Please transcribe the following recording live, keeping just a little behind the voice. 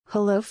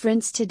Hello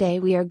friends,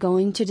 today we are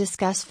going to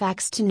discuss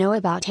facts to know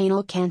about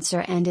anal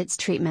cancer and its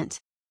treatment.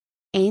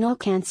 Anal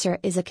cancer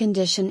is a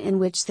condition in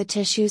which the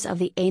tissues of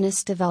the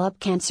anus develop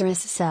cancerous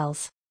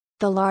cells.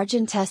 The large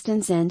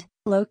intestine's end,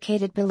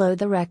 located below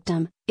the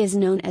rectum, is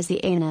known as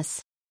the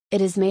anus. It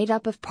is made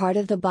up of part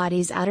of the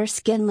body's outer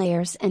skin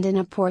layers and in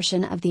a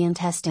portion of the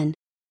intestine.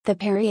 The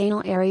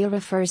perianal area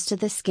refers to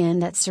the skin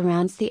that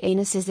surrounds the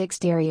anus's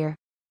exterior.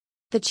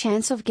 The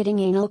chance of getting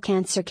anal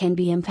cancer can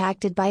be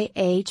impacted by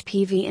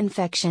HPV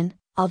infection.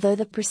 Although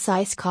the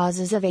precise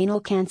causes of anal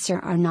cancer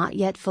are not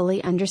yet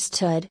fully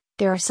understood,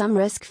 there are some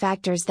risk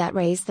factors that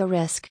raise the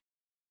risk.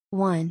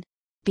 1.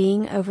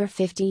 Being over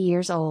 50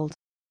 years old.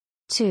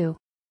 2.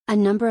 A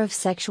number of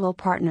sexual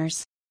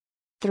partners.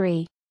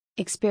 3.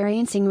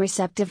 Experiencing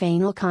receptive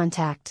anal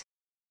contact.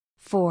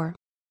 4.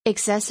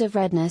 Excessive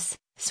redness,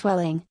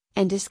 swelling,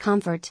 and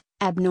discomfort,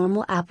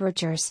 abnormal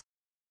apertures.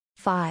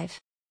 5.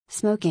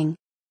 Smoking.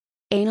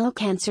 Anal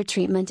cancer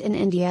treatment in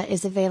India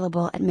is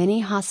available at many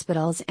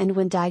hospitals and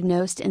when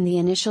diagnosed in the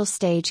initial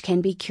stage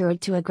can be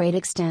cured to a great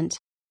extent.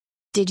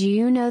 Did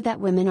you know that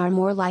women are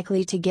more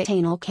likely to get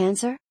anal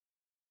cancer?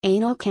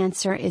 Anal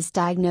cancer is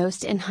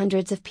diagnosed in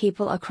hundreds of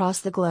people across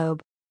the globe.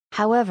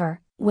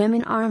 However,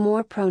 women are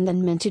more prone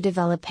than men to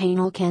develop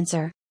anal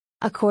cancer.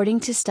 According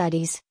to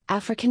studies,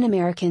 African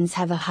Americans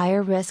have a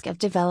higher risk of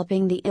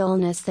developing the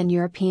illness than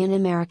European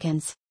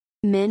Americans.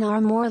 Men are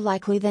more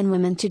likely than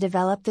women to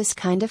develop this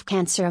kind of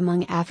cancer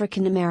among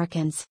African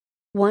Americans.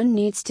 One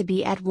needs to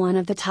be at one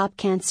of the top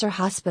cancer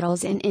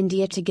hospitals in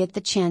India to get the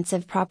chance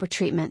of proper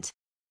treatment.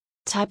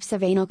 Types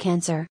of anal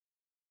cancer.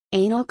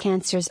 Anal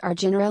cancers are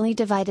generally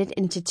divided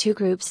into two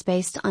groups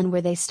based on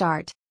where they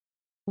start.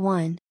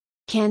 1.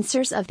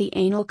 Cancers of the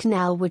anal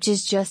canal, which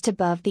is just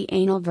above the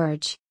anal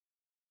verge.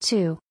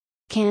 2.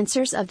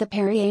 Cancers of the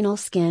perianal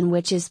skin,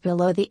 which is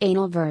below the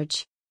anal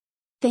verge.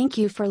 Thank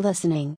you for listening.